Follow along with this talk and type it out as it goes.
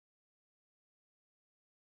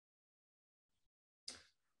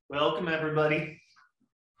Welcome, everybody.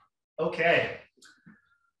 Okay.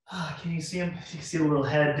 Can you see him? You see the little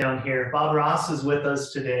head down here. Bob Ross is with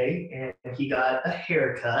us today, and he got a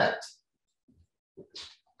haircut.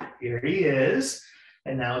 Here he is.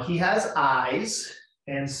 And now he has eyes.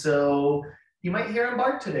 And so you might hear him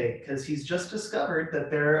bark today because he's just discovered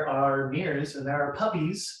that there are mirrors and there are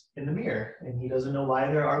puppies in the mirror. And he doesn't know why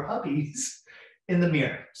there are puppies in the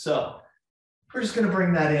mirror. So we're just going to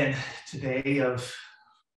bring that in today of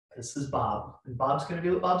this is Bob, and Bob's going to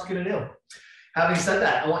do what Bob's going to do. Having said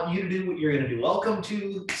that, I want you to do what you're going to do. Welcome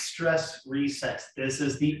to Stress Resets. This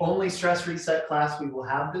is the only Stress Reset class we will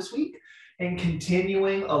have this week. And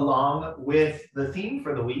continuing along with the theme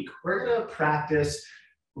for the week, we're going to practice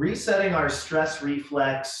resetting our stress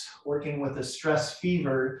reflex, working with a stress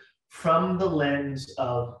fever from the lens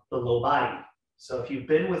of the low body. So if you've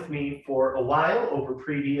been with me for a while over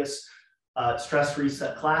previous stress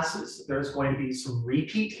reset classes, there's going to be some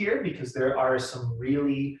repeat here because there are some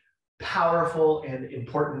really powerful and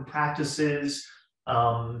important practices,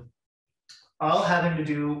 all having to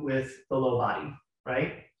do with the low body,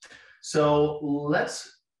 right? So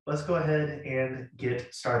let's go ahead and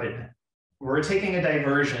get started. We're taking a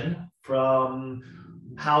diversion from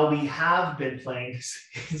how we have been playing.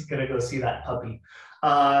 He's gonna go see that puppy.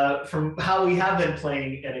 From how we have been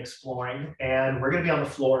playing and exploring, and we're going to be on the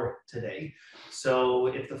floor today. So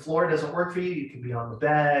if the floor doesn't work for you, you can be on the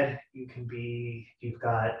bed, you can be, you've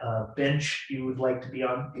got a bench you would like to be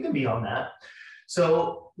on, you can be on that.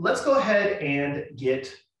 So let's go ahead and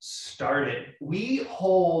get started. We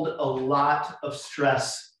hold a lot of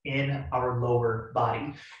stress in our lower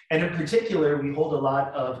body, and in particular, we hold a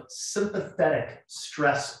lot of sympathetic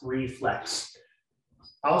stress reflex.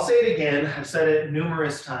 I'll say it again, I've said it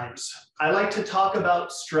numerous times. I like to talk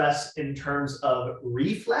about stress in terms of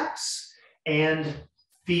reflex and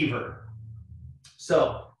fever.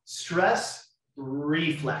 So stress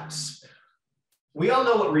reflex. We all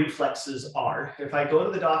know what reflexes are. If I go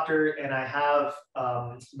to the doctor and I have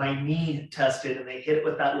my knee tested and they hit it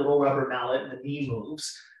with that little rubber mallet and the knee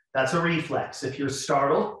moves, that's a reflex. If you're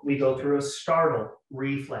startled, we go through a startle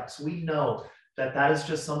reflex. We know that that is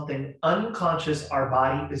just something unconscious our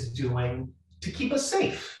body is doing to keep us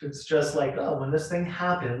safe. It's just like, oh, when this thing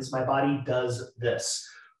happens, my body does this.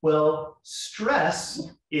 Well, stress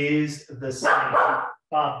is the same.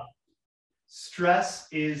 Stress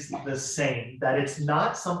is the same, that it's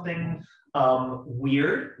not something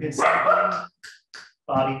weird. It's something,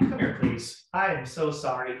 Bobby, come here, please. I am so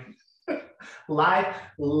sorry.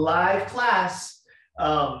 live class.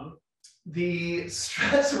 The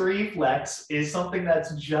stress reflex is something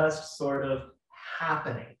that's just sort of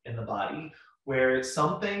happening in the body, where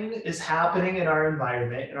something is happening in our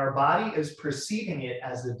environment and our body is perceiving it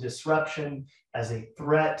as a disruption, as a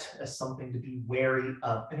threat, as something to be wary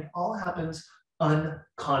of. And it all happens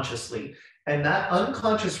unconsciously. And that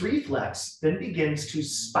unconscious reflex then begins to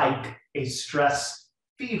spike a stress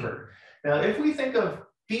fever. Now, if we think of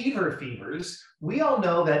fevers, we all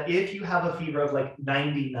know that if you have a fever of like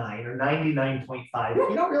 99 or 99.5,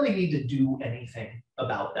 you don't really need to do anything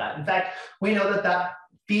about that. In fact, we know that that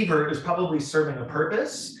fever is probably serving a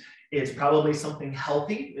purpose. It's probably something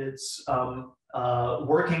healthy. It's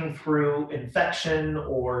working through infection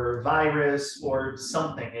or virus or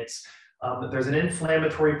something. It's there's an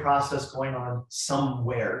inflammatory process going on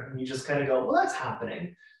somewhere, and you just kind of go, well, that's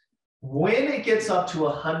happening. When it gets up to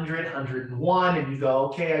 100, 101, and you go,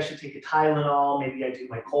 okay, I should take a Tylenol, maybe I do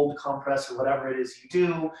my cold compress or whatever it is you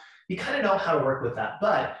do, you kind of know how to work with that.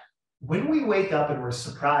 But when we wake up and we're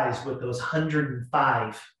surprised with those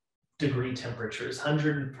 105-degree temperatures,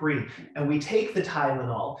 103, and we take the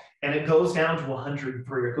Tylenol and it goes down to 103,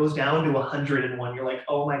 or it goes down to 101, you're like,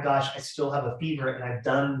 oh my gosh, I still have a fever and I've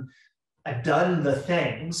done the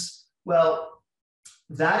things. Well,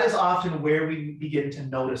 that is often where we begin to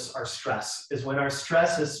notice our stress, is when our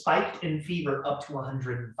stress is spiked in fever up to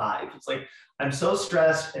 105. It's like, I'm so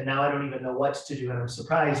stressed and now I don't even know what to do and I'm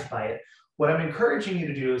surprised by it. What I'm encouraging you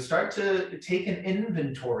to do is start to take an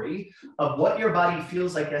inventory of what your body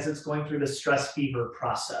feels like as it's going through the stress fever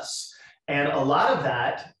process. And a lot of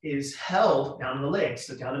that is held down in the legs,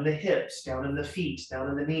 so down in the hips, down in the feet, down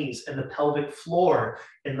in the knees, in the pelvic floor,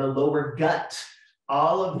 in the lower gut.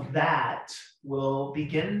 All of that will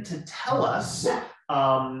begin to tell us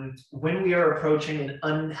when we are approaching an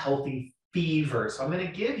unhealthy fever. So I'm going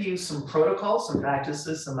to give you some protocols, some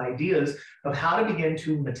practices, some ideas of how to begin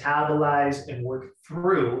to metabolize and work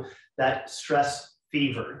through that stress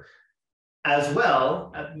fever. as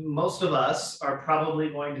well, most of us are probably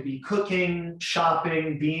going to be cooking,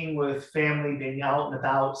 shopping, being with family, being out and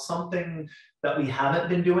about, something that we haven't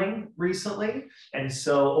been doing recently. And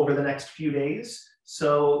so over the next few days.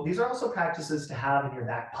 So these are also practices to have in your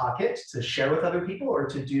back pocket to share with other people or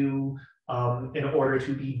to do in order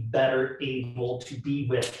to be better able to be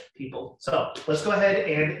with people. So let's go ahead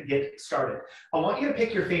and get started. I want you to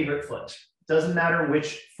pick your favorite foot. Doesn't matter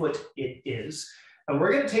which foot it is. And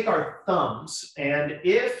we're going to take our thumbs, and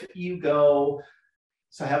if you go,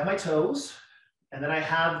 so I have my toes, and then I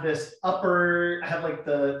have this upper, I have like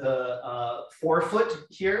the forefoot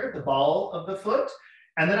here, the ball of the foot,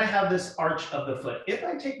 and then I have this arch of the foot. If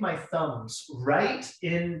I take my thumbs right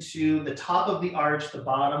into the top of the arch, the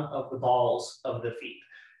bottom of the balls of the feet,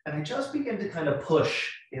 and I just begin to kind of push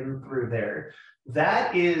in through there,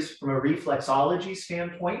 that is, from a reflexology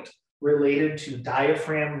standpoint, related to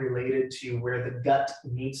diaphragm, related to where the gut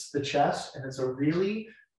meets the chest, and it's a really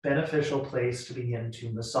beneficial place to begin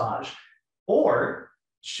to massage. Or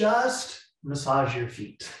just massage your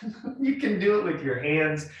feet. You can do it with your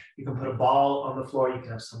hands. You can put a ball on the floor. You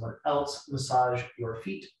can have someone else massage your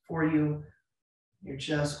feet for you. You're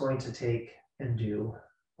just going to take and do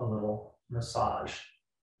a little massage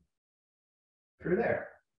through there.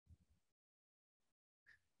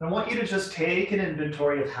 I want you to just take an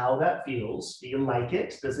inventory of how that feels. Do you like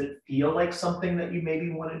it? Does it feel like something that you maybe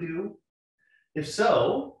want to do? If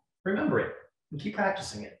so, remember it and keep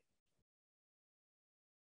practicing it.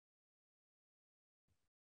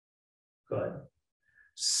 Good.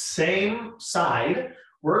 Same side,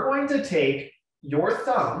 we're going to take your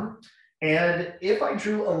thumb, and if I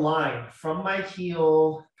drew a line from my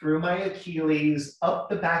heel through my Achilles, up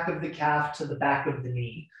the back of the calf to the back of the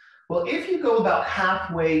knee, well, if you go about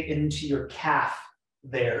halfway into your calf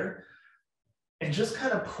there and just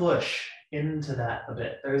kind of push into that a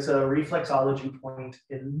bit, there's a reflexology point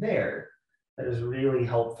in there that is really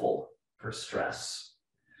helpful for stress.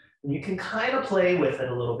 And you can kind of play with it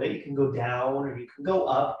a little bit. You can go down or you can go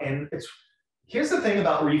up. And here's the thing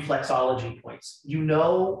about reflexology points. You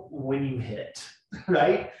know when you hit it,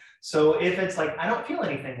 right? So if it's like, I don't feel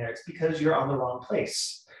anything there, it's because you're on the wrong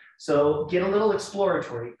place. So get a little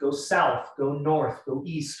exploratory. Go south, go north, go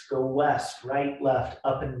east, go west, right, left,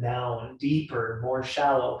 up and down, deeper, more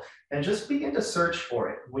shallow, and just begin to search for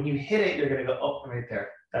it. When you hit it, you're going to go, oh, right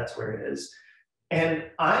there. That's where it is. And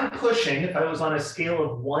I'm pushing, if I was on a scale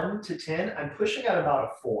of 1 to 10, I'm pushing at about a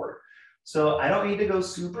 4. So I don't need to go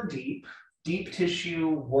super deep. Deep tissue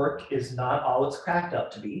work is not all it's cracked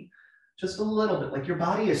up to be. Just a little bit, like your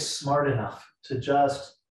body is smart enough to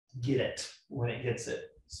just get it when it gets it.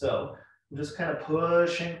 So I'm just kind of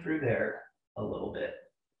pushing through there a little bit.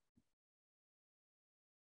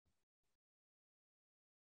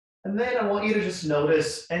 And then I want you to just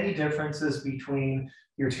notice any differences between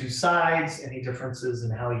your two sides, any differences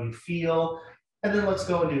in how you feel. And then let's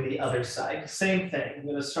go and do the other side. Same thing. I'm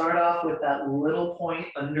going to start off with that little point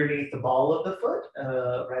underneath the ball of the foot,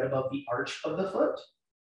 right above the arch of the foot.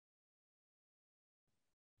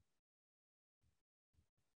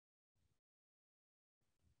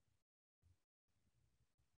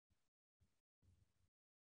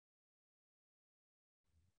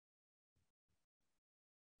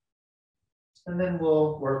 And then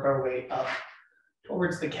we'll work our way up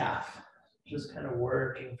towards the calf. Just kind of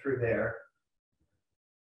working through there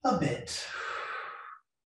a bit.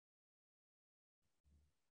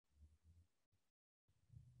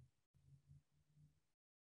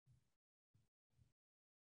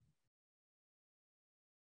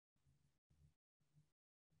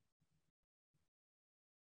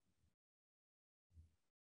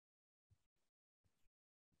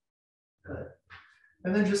 Good.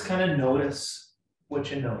 And then just kind of notice what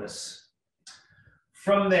you notice.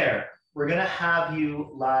 From there, we're going to have you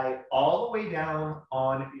lie all the way down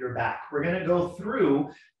on your back. We're going to go through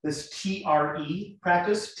this TRE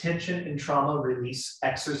practice, tension and trauma release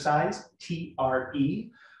exercise,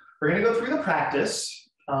 TRE. We're going to go through the practice.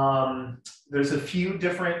 There's a few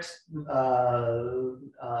different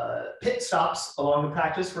pit stops along the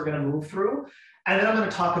practice we're going to move through, and then I'm going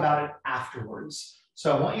to talk about it afterwards.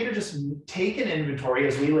 So I want you to just take an inventory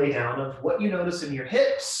as we lay down of what you notice in your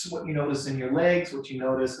hips, what you notice in your legs, what you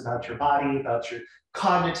notice about your body, about your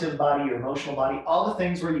cognitive body, your emotional body, all the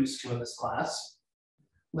things we're used to in this class.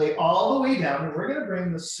 Lay all the way down, and we're going to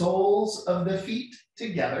bring the soles of the feet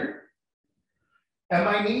together. And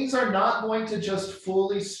my knees are not going to just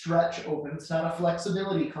fully stretch open. It's not a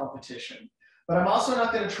flexibility competition. But I'm also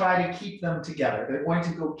not going to try to keep them together. They're going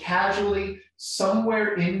to go casually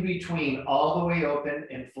somewhere in between, all the way open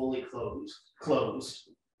and fully closed.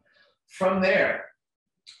 From there,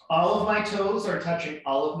 All of my toes are touching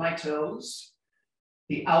all of my toes.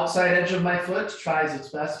 The outside edge of my foot tries its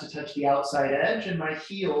best to touch the outside edge, and my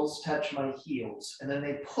heels touch my heels. And then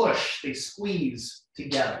they push, they squeeze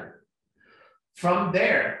together. From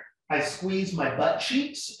there, I squeeze my butt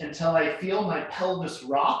cheeks until I feel my pelvis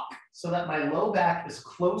rock so that my low back is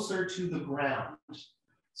closer to the ground.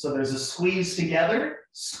 So there's a squeeze together,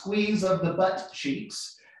 squeeze of the butt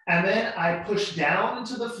cheeks, and then I push down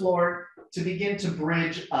into the floor to begin to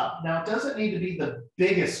bridge up. Now, it doesn't need to be the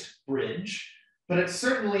biggest bridge, but it's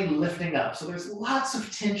certainly lifting up. So there's lots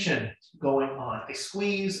of tension going on. I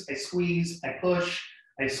squeeze, I push,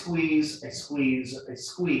 I squeeze, I squeeze, I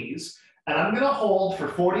squeeze. And I'm gonna hold for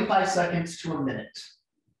 45 seconds to a minute.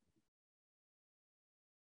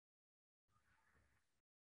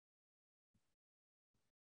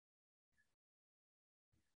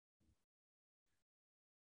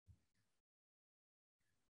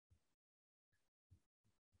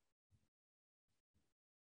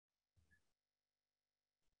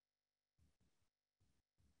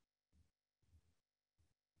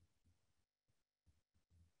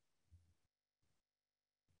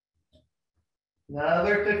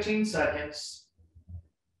 Another 15 seconds.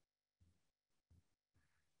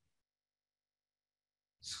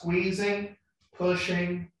 Squeezing,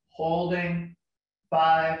 pushing, holding.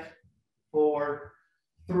 5, 4,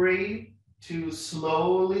 3, 2,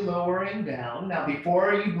 slowly lowering down. Now,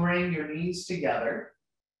 before you bring your knees together,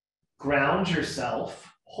 ground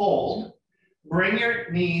yourself, hold, bring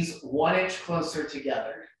your knees 1 inch closer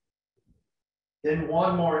together. Then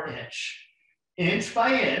 1 more inch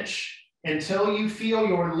by inch, until you feel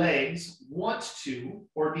your legs want to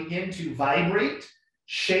or begin to vibrate,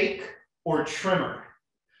 shake, or tremor.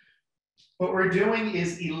 What we're doing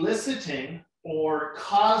is eliciting or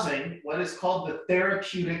causing what is called the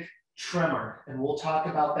therapeutic tremor. And we'll talk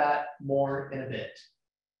about that more in a bit.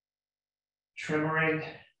 Tremoring,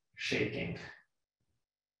 shaking.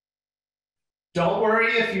 Don't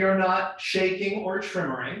worry if you're not shaking or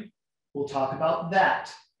tremoring. We'll talk about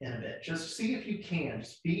that in a bit. Just see if you can.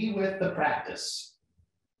 Just be with the practice.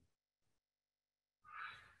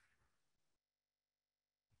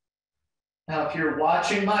 Now, if you're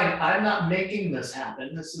watching mine, I'm not making this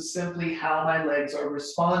happen. This is simply how my legs are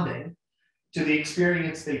responding to the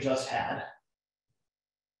experience they just had.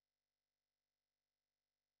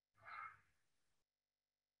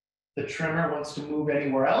 The tremor wants to move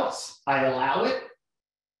anywhere else. I allow it.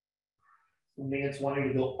 For me, it's wanting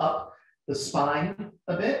to go up the spine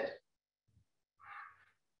a bit.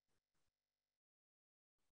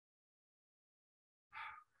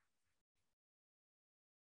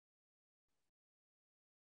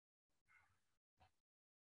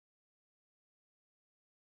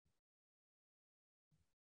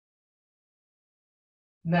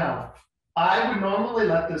 Now, I would normally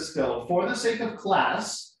let this go. For the sake of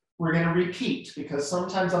class, we're going to repeat because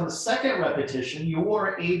sometimes on the second repetition, you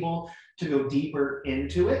are able to go deeper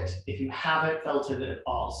into it if you haven't felt it at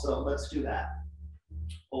all. So let's do that.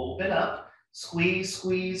 Open up, squeeze,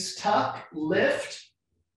 squeeze, tuck, lift,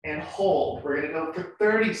 and hold. We're going to go for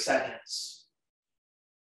 30 seconds.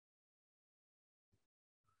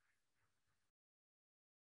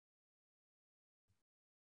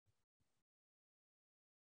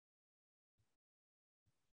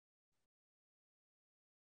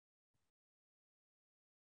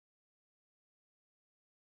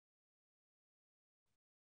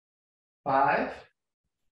 Five,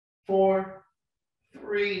 4,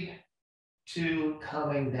 3, 2,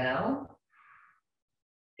 coming down.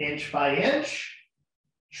 Inch by inch,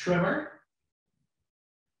 tremor.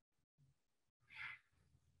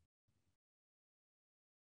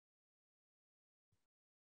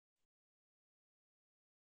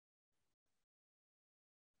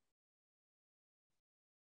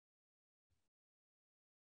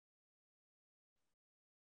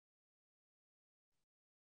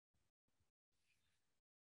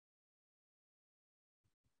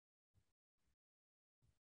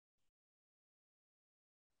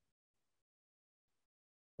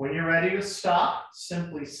 When you're ready to stop,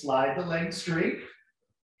 simply slide the legs straight,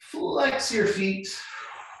 flex your feet,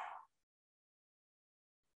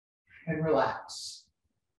 and relax.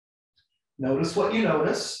 Notice what you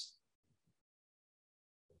notice.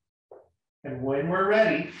 And when we're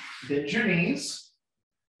ready, bend your knees.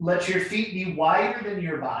 Let your feet be wider than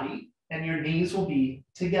your body, and your knees will be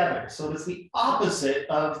together. So it is the opposite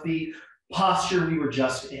of the posture we were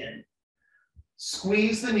just in.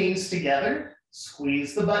 Squeeze the knees together.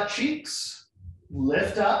 Squeeze the butt cheeks,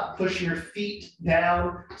 lift up, push your feet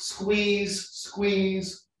down, squeeze,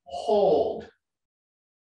 squeeze, hold.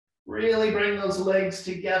 Really bring those legs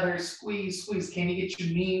together, squeeze, squeeze. Can you get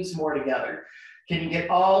your knees more together? Can you get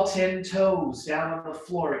all 10 toes down on the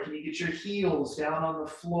floor? Can you get your heels down on the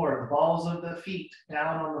floor, the balls of the feet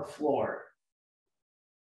down on the floor?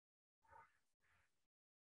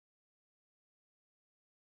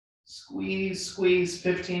 Squeeze, squeeze,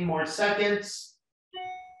 15 more seconds.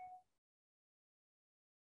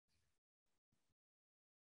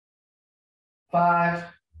 5,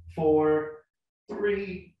 4,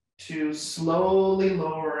 3, 2, slowly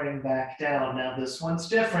lowering back down. Now this one's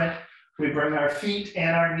different. We bring our feet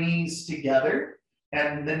and our knees together,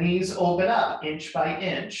 and the knees open up inch by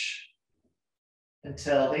inch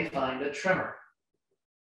until they find a tremor.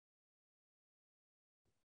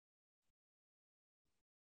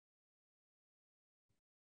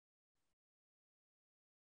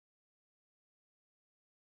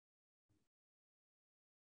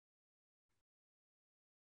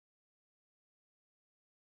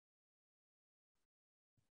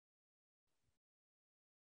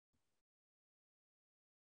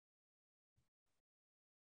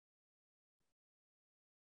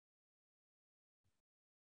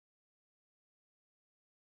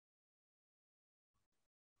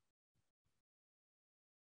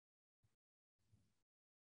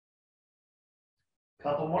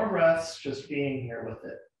 Couple more breaths, just being here with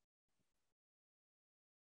it.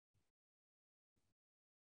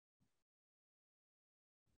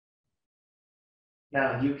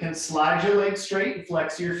 Now you can slide your legs straight and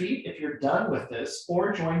flex your feet if you're done with this,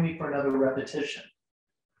 or join me for another repetition.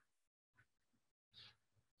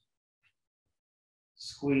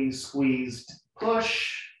 Squeeze, squeeze,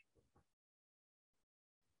 push.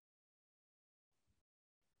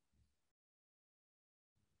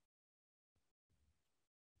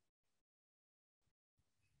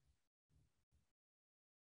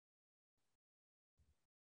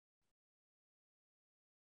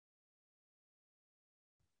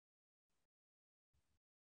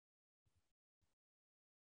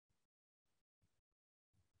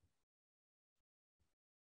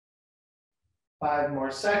 Five more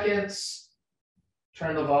seconds.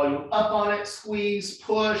 Turn the volume up on it, squeeze,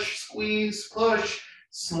 push,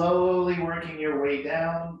 slowly working your way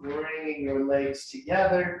down, bringing your legs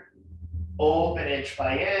together, open inch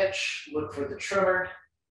by inch, look for the tremor.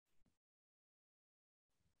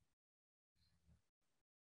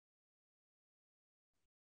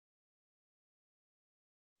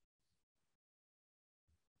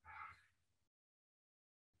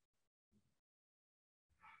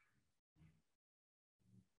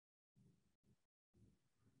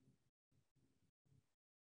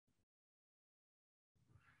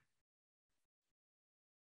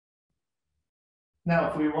 Now,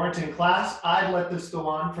 if we weren't in class, I'd let this go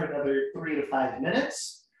on for another 3 to 5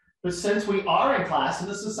 minutes. But since we are in class, and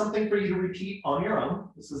this is something for you to repeat on your own,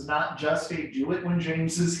 this is not just a do it when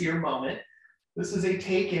James is here moment. This is a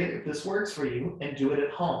take it, if this works for you, and do it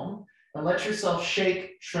at home, and let yourself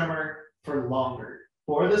shake, tremor for longer.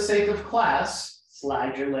 For the sake of class,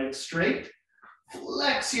 slide your legs straight,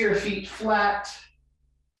 flex your feet flat,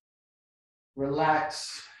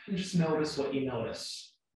 relax, and just notice what you notice.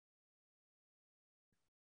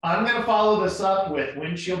 I'm going to follow this up with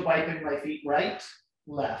windshield wiping my feet right,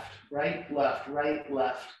 left, right, left, right,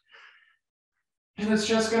 left. And it's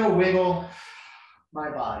just going to wiggle my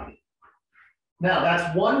body. Now,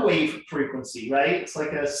 that's one wave frequency, right? It's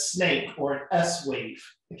like a snake or an S wave.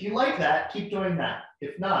 If you like that, keep doing that.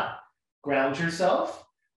 If not, ground yourself,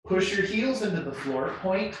 push your heels into the floor,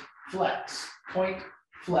 point, flex,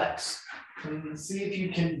 and see if you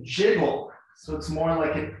can jiggle. So it's more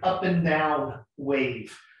like an up and down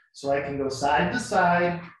wave. So I can go side to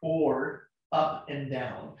side or up and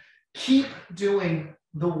down. Keep doing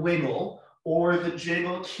the wiggle or the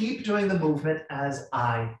jiggle. Keep doing the movement as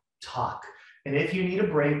I talk. And if you need a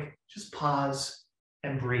break, just pause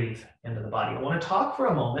and breathe into the body. I want to talk for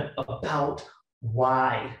a moment about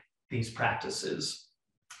why these practices.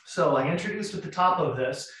 So I introduced at the top of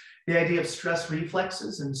this the idea of stress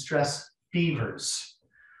reflexes and stress fevers.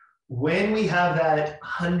 When we have that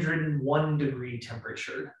 101 degree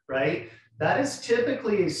temperature, right, that is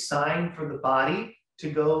typically a sign for the body to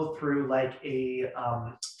go through like a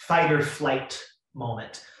fight or flight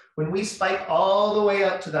moment. When we spike all the way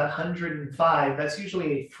up to that 105, that's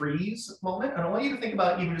usually a freeze moment. And I want you to think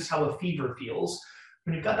about even just how a fever feels.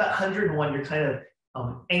 When you've got that 101, you're kind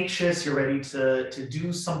of anxious, you're ready to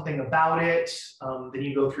do something about it. Then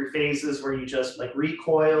you go through phases where you just like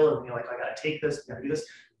recoil and you're like, I gotta take this, I gotta do this.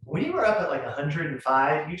 When you are up at like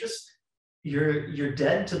 105, you're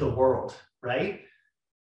dead to the world, right?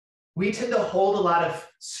 We tend to hold a lot of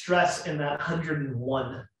stress in that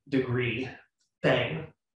 101 degree thing.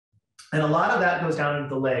 And a lot of that goes down into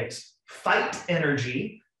the legs. Fight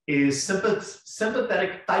energy is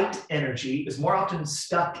sympathetic fight energy is more often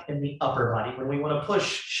stuck in the upper body when we want to push,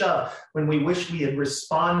 shove, when we wish we had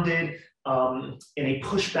responded in a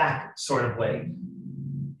pushback sort of way.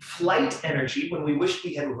 Flight energy, when we wish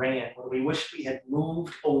we had ran, when we wish we had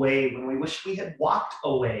moved away, when we wish we had walked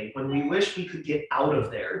away, when we wish we could get out of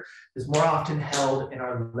there, is more often held in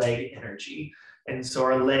our leg energy. And so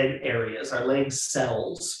our leg areas, our leg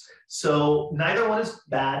cells. So neither one is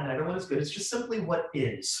bad, neither one is good. It's just simply what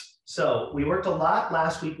is. So we worked a lot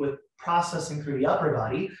last week with processing through the upper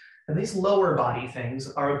body, and these lower body things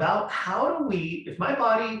are about how do we,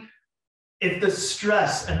 if the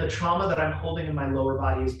stress and the trauma that I'm holding in my lower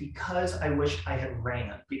body is because I wished I had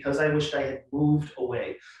ran, because I wished I had moved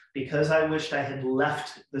away, because I wished I had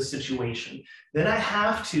left the situation, then I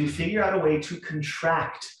have to figure out a way to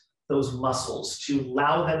contract those muscles, to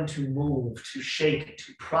allow them to move, to shake,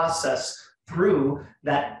 to process through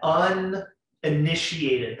that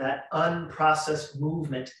uninitiated, that unprocessed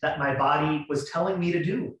movement that my body was telling me to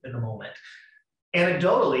do in the moment.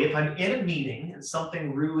 Anecdotally, if I'm in a meeting and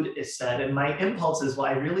something rude is said, and my impulse is, well,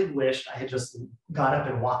 I really wished I had just got up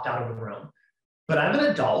and walked out of the room. But I'm an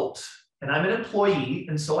adult and I'm an employee,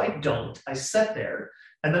 and so I don't. I sit there,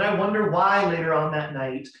 and then I wonder why later on that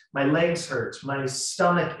night, my legs hurt, my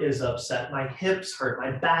stomach is upset, my hips hurt,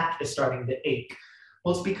 my back is starting to ache.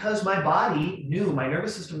 Well, it's because my body knew, my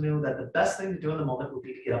nervous system knew that the best thing to do in the moment would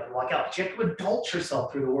be to get up and walk out. But you have to adult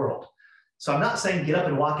yourself through the world. So I'm not saying get up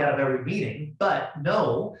and walk out of every meeting, but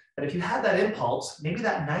know that if you have that impulse, maybe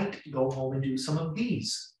that night go home and do some of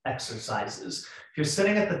these exercises. If you're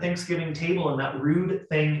sitting at the Thanksgiving table and that rude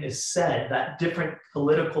thing is said, that different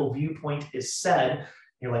political viewpoint is said,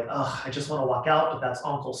 you're like, oh, I just want to walk out, but that's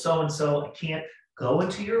Uncle so-and-so. I can't. Go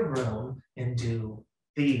into your room and do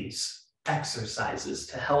these exercises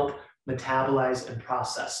to help metabolize and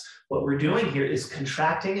process. What we're doing here is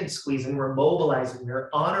contracting and squeezing, we're mobilizing, we're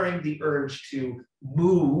honoring the urge to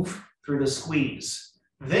move through the squeeze.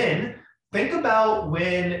 Then think about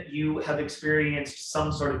when you have experienced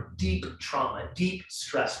some sort of deep trauma, deep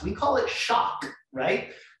stress. We call it shock, right?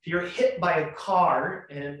 If you're hit by a car,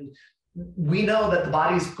 and we know that the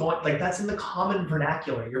body's going, like that's in the common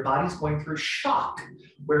vernacular, your body's going through shock,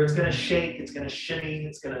 where it's going to shake, it's going to shimmy,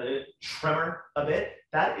 it's going to tremor a bit.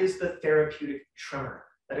 That is the therapeutic tremor.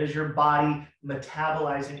 That is your body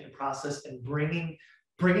metabolizing and process and bringing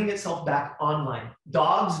itself back online.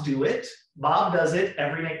 Dogs do it. Bob does it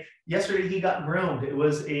every day. Yesterday he got groomed. It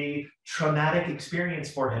was a traumatic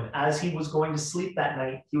experience for him. As he was going to sleep that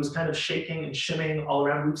night, he was kind of shaking and shimmying all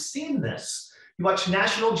around. We've seen this. You watch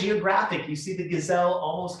National Geographic, you see the gazelle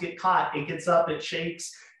almost get caught. It gets up, it shakes,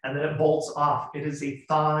 and then it bolts off. It is a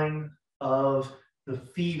sign of the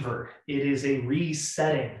fever. It is a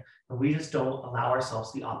resetting. And we just don't allow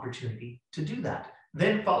ourselves the opportunity to do that.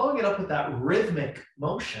 Then following it up with that rhythmic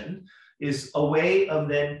motion is a way of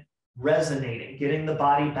then resonating, getting the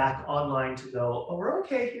body back online to go, oh, we're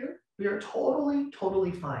okay here. We are totally,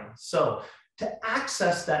 totally fine. So to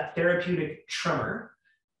access that therapeutic tremor,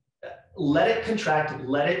 let it contract,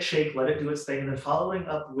 let it shake, let it do its thing. And then following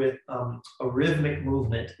up with a rhythmic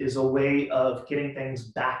movement is a way of getting things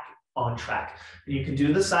back on track. And you can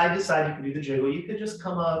do the side to side, you can do the jiggle, you could just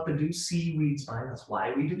come up and do seaweed spine. That's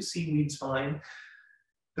why we do seaweed spine.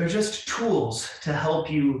 They're just tools to help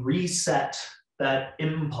you reset that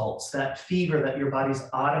impulse, that fever that your body's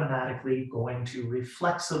automatically going to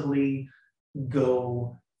reflexively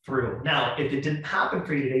go through. Now, if it didn't happen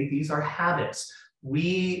for you today, these are habits.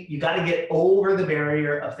 You got to get over the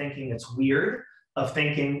barrier of thinking it's weird, of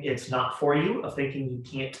thinking it's not for you, of thinking you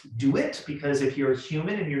can't do it, because if you're a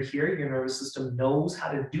human and you're here, your nervous system knows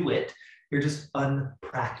how to do it. You're just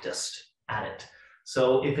unpracticed at it.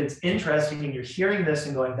 So if it's interesting and you're hearing this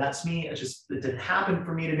and going, that's me, it didn't happen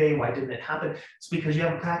for me today, why didn't it happen? It's because you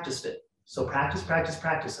haven't practiced it. So practice, practice,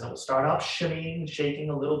 practice, and it will start off shimmying,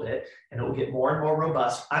 shaking a little bit, and it will get more and more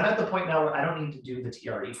robust. I'm at the point now where I don't need to do the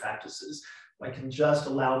TRE practices. I can just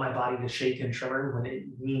allow my body to shake and tremor when it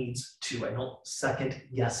needs to. I don't second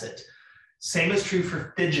guess it. Same is true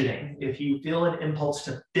for fidgeting. If you feel an impulse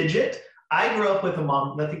to fidget, I grew up with a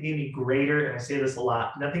mom, nothing gave me greater, and I say this a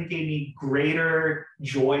lot, nothing gave me greater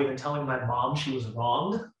joy than telling my mom she was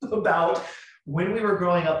wrong about when we were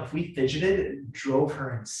growing up. If we fidgeted, it drove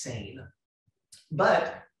her insane.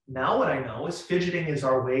 But now what I know is fidgeting is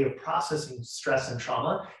our way of processing stress and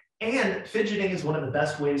trauma. And fidgeting is one of the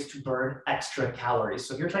best ways to burn extra calories.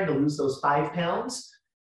 So if you're trying to lose those 5 pounds,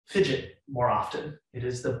 fidget more often. It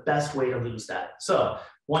is the best way to lose that. So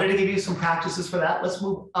wanted to give you some practices for that. Let's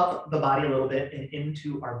move up the body a little bit and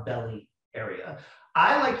into our belly area.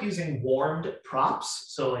 I like using warmed props,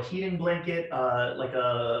 so a heating blanket, like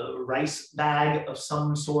a rice bag of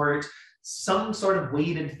some sort of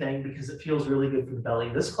weighted thing, because it feels really good for the belly.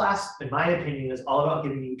 This class, in my opinion, is all about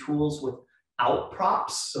giving you tools without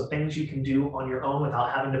props, so things you can do on your own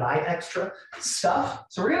without having to buy extra stuff.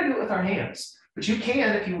 So we're gonna do it with our hands, but you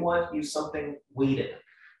can, if you want, use something weighted.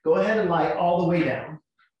 Go ahead and lie all the way down.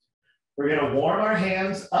 We're gonna warm our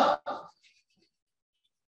hands up.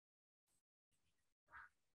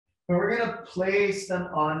 And we're gonna place them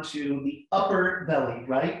onto the upper belly,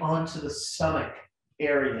 right onto the stomach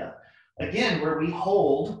area. Again, where we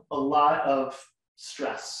hold a lot of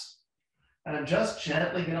stress. And I'm just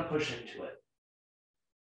gently gonna push into it.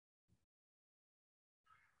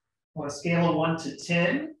 On a scale of 1 to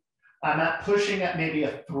 10, I'm pushing at maybe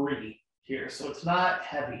a 3 here, so it's not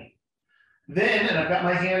heavy. Then, and I've got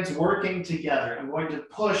my hands working together, I'm going to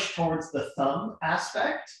push towards the thumb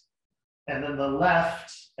aspect, and then the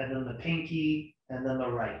left, and then the pinky, and then the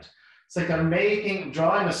right. It's like I'm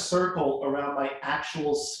drawing a circle around my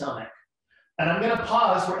actual stomach. And I'm gonna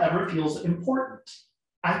pause wherever feels important.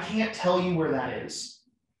 I can't tell you where that is.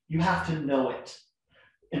 You have to know it.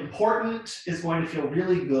 Important is going to feel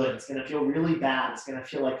really good. It's gonna feel really bad. It's gonna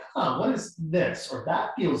feel like, what is this? Or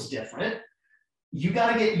that feels different. You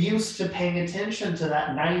gotta get used to paying attention to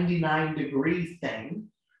that 99-degree thing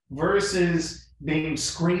versus being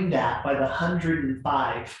screamed at by the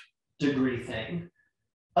 105-degree thing.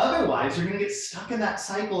 Otherwise, you're gonna get stuck in that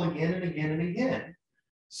cycle again and again and again.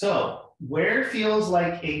 So where feels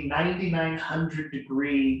like a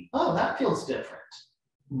 99-100-degree, that feels different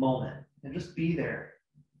moment, and just be there,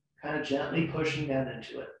 kind of gently pushing down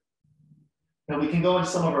into it. Now we can go into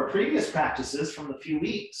some of our previous practices from the few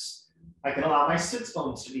weeks. I can allow my sits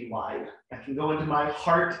bones to be wide. I can go into my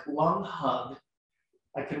heart-lung hug.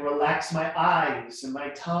 I can relax my eyes and my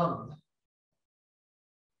tongue.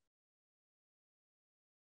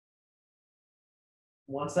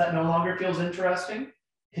 Once that no longer feels interesting,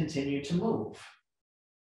 continue to move.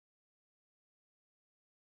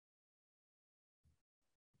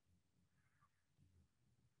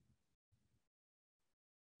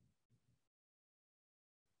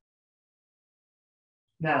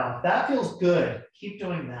 Now, if that feels good, keep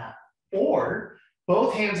doing that. Or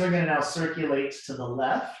both hands are going to now circulate to the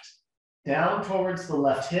left, down towards the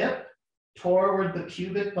left hip, toward the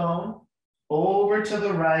pubic bone, over to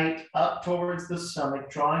the right, up towards the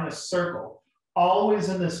stomach, drawing a circle, always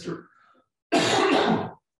in this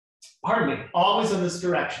always in this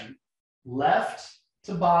direction. Left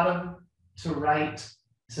to bottom, to right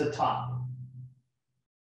to top.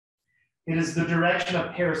 It is the direction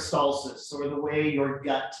of peristalsis, or the way your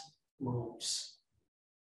gut moves.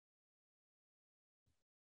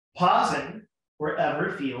 Pausing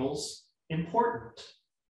wherever feels important.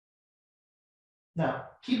 Now,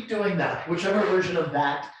 keep doing that, whichever version of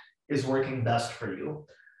that is working best for you.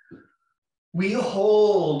 We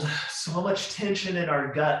hold so much tension in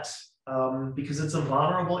our gut because it's a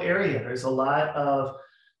vulnerable area. There's a lot of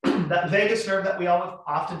that vagus nerve that we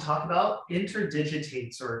often talk about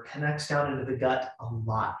interdigitates or connects down into the gut a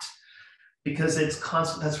lot because it's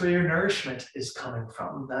constant. That's where your nourishment is coming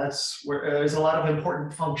from. That's where there's a lot of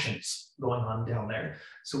important functions going on down there.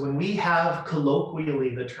 So when we have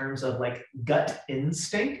colloquially the terms of like gut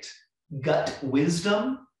instinct, gut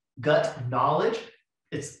wisdom, gut knowledge,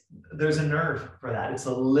 there's a nerve for that. It's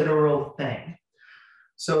a literal thing.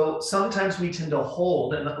 So sometimes we tend to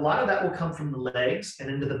hold, and a lot of that will come from the legs and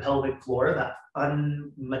into the pelvic floor, that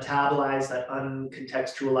unmetabolized, that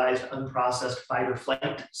uncontextualized, unprocessed fight or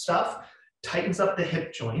flight stuff, tightens up the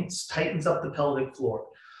hip joints, tightens up the pelvic floor,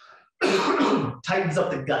 tightens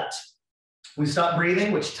up the gut. We stop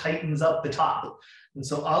breathing, which tightens up the top. And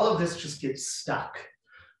so all of this just gets stuck.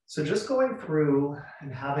 So just going through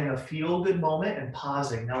and having a feel-good moment and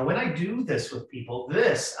pausing. Now, when I do this with people,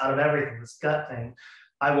 out of everything, this gut thing,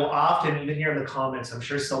 I will often, even here in the comments, I'm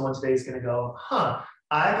sure someone today is going to go, I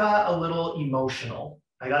got a little emotional.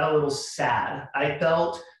 I got a little sad. I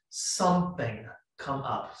felt something come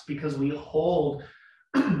up. It's because we hold,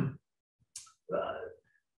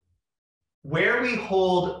 where we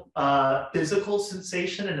hold physical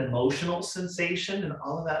sensation and emotional sensation and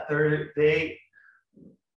all of that,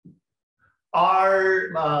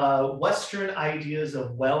 our Western ideas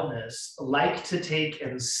of wellness like to take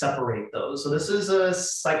and separate those. So this is a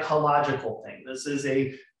psychological thing. This is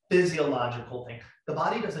a physiological thing. The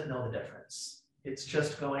body doesn't know the difference. It's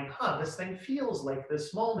just going, this thing feels like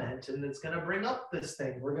this moment and it's gonna bring up this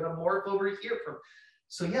thing. We're gonna morph over here from.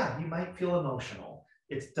 So yeah, you might feel emotional.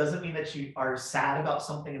 It doesn't mean that you are sad about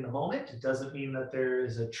something in the moment. It doesn't mean that there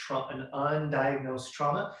is an undiagnosed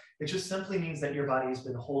trauma. It just simply means that your body has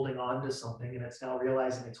been holding on to something and it's now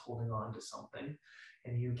realizing it's holding on to something.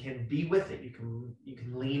 And you can be with it. You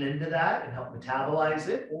can lean into that and help metabolize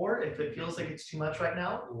it. Or if it feels like it's too much right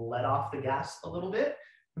now, let off the gas a little bit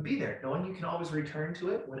and be there, knowing you can always return to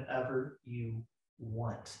it whenever you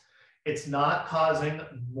want. It's not causing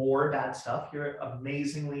more bad stuff. You're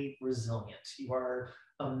amazingly resilient. You are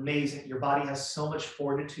amazing. Your body has so much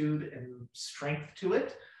fortitude and strength to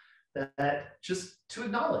it that just to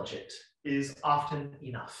acknowledge it is often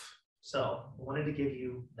enough. So I wanted to give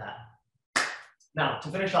you that. Now, to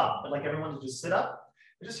finish off, I'd like everyone to just sit up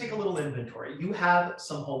and just take a little inventory. You have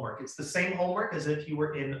some homework. It's the same homework as if you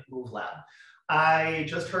were in Move Lab. I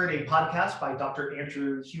just heard a podcast by Dr.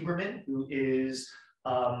 Andrew Huberman, who is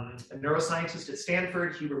a neuroscientist at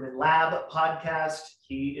Stanford, Huberman Lab podcast.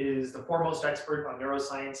 He is the foremost expert on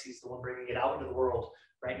neuroscience. He's the one bringing it out into the world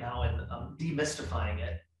right now and demystifying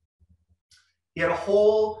it. He had a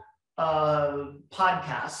whole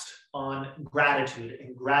podcast on gratitude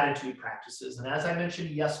and gratitude practices. And as I mentioned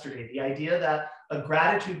yesterday, the idea that a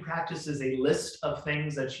gratitude practice is a list of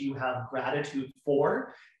things that you have gratitude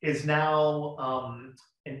for is now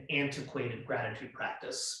an antiquated gratitude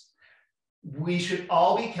practice. We should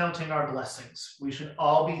all be counting our blessings. We should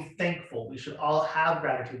all be thankful. We should all have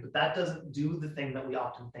gratitude, but that doesn't do the thing that we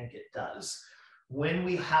often think it does. When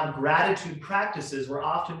we have gratitude practices, we're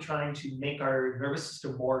often trying to make our nervous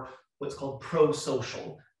system more what's called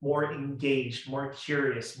pro-social, more engaged, more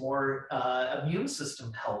curious, more immune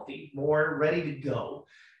system healthy, more ready to go.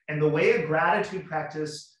 And the way a gratitude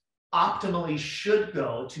practice optimally should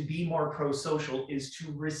go to be more pro-social is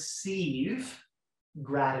to receive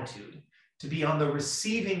gratitude, to be on the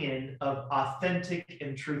receiving end of authentic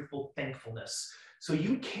and truthful thankfulness. So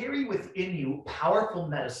you carry within you powerful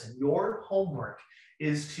medicine. Your homework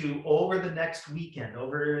is to, over the next weekend,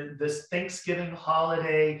 over this Thanksgiving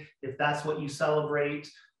holiday, if that's what you celebrate,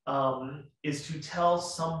 is to tell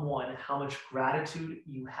someone how much gratitude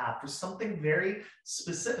you have for something very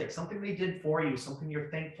specific, something they did for you, something you're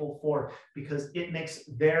thankful for, because it makes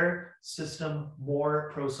their system more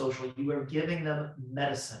pro-social. You are giving them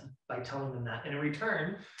medicine by telling them that. And in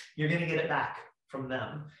return, you're going to get it back from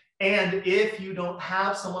them. And if you don't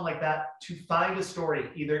have someone like that, to find a story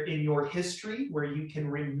either in your history where you can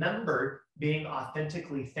remember being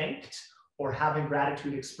authentically thanked or having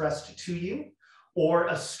gratitude expressed to you, or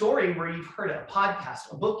a story where you've heard a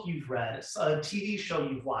podcast, a book you've read, a TV show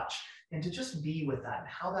you've watched, and to just be with that and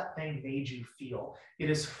how that thing made you feel. It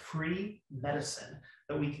is free medicine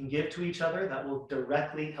that we can give to each other that will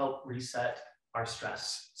directly help reset our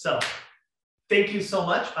stress. So thank you so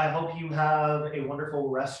much. I hope you have a wonderful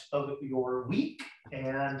rest of your week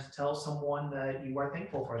and tell someone that you are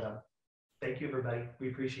thankful for them. Thank you, everybody. We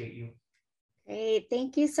appreciate you. Great.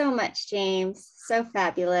 Thank you so much, James. So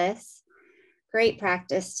fabulous. Great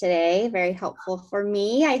practice today. Very helpful for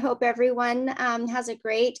me. I hope everyone has a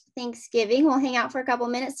great Thanksgiving. We'll hang out for a couple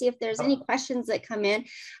minutes, see if there's any questions that come in.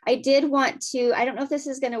 I did want to, I don't know if this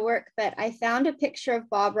is going to work, but I found a picture of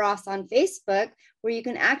Bob Ross on Facebook where you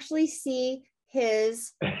can actually see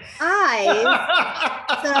his eyes.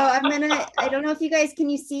 So I don't know if you guys, can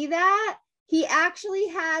you see that? He actually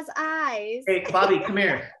has eyes. Hey, Bobby, come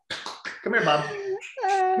here. Come here, Bob.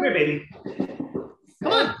 Come here, baby.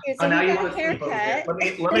 Come on. So oh, now you want to sleep over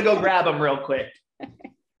here. Let me go grab him real quick.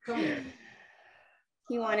 Come here.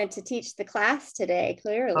 He wanted to teach the class today,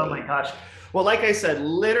 clearly. Oh my gosh. Well, like I said,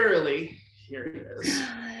 literally, here he is.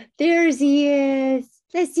 There's he is.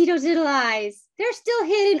 Let's see those little eyes. They're still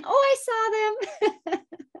hidden. Oh, I saw them.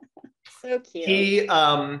 So cute.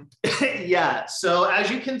 He, yeah. So as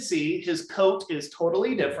you can see, his coat is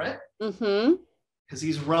totally different. Mm-hmm. Because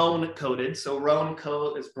he's roan coated. So roan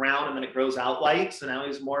coat is brown and then it grows out white. So now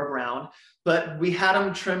he's more brown. But we had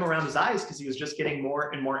him trim around his eyes because he was just getting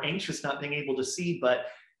more and more anxious, not being able to see. But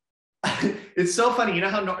it's so funny. You know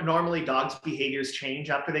how normally dogs' behaviors change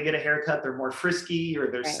after they get a haircut? They're more frisky or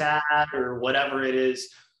they're sad or whatever it is.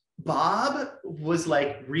 Bob was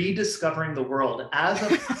like rediscovering the world as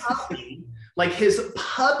a puppy. Like his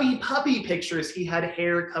puppy pictures, he had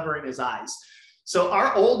hair covering his eyes. So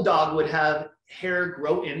our old dog would have hair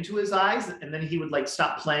grow into his eyes and then he would like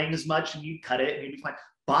stop playing as much and you'd cut it and he'd be fine.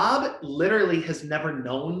 Bob literally has never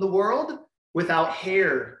known the world without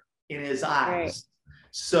hair in his eyes. Right.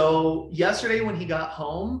 So yesterday when he got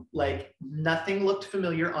home, like nothing looked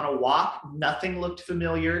familiar on a walk, nothing looked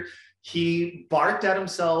familiar. He barked at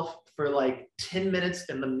himself for like 10 minutes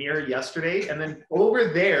in the mirror yesterday. And then over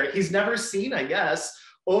there, he's never seen, I guess,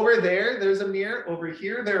 over there's a mirror, over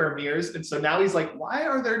here there are mirrors. And so now he's like, why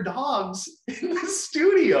are there dogs in the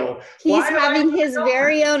studio? He's having his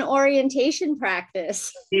very own orientation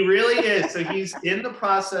practice. He really is. So he's in the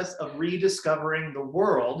process of rediscovering the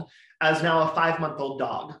world as now a 5-month-old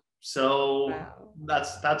dog. So wow.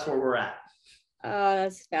 that's where we're at. Oh,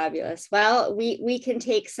 that's fabulous. Well, we can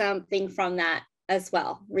take something from that as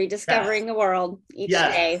well. Rediscovering the world each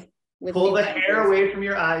day. Pull the hair away from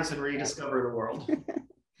your eyes and rediscover the world.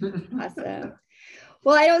 Awesome.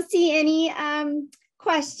 Well, I don't see any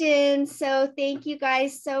questions. So thank you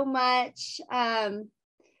guys so much. Oh,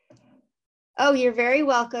 you're very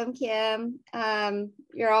welcome, Kim.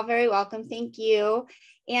 You're all very welcome. Thank you.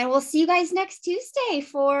 And we'll see you guys next Tuesday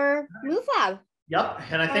for Move Lab. Yep.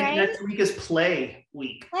 And I think next week is play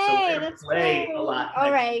week. Play, so let's play a lot.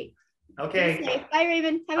 All right. Okay. Bye,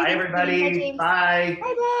 Raven. Bye, everybody. Bye.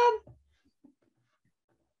 Bye, love.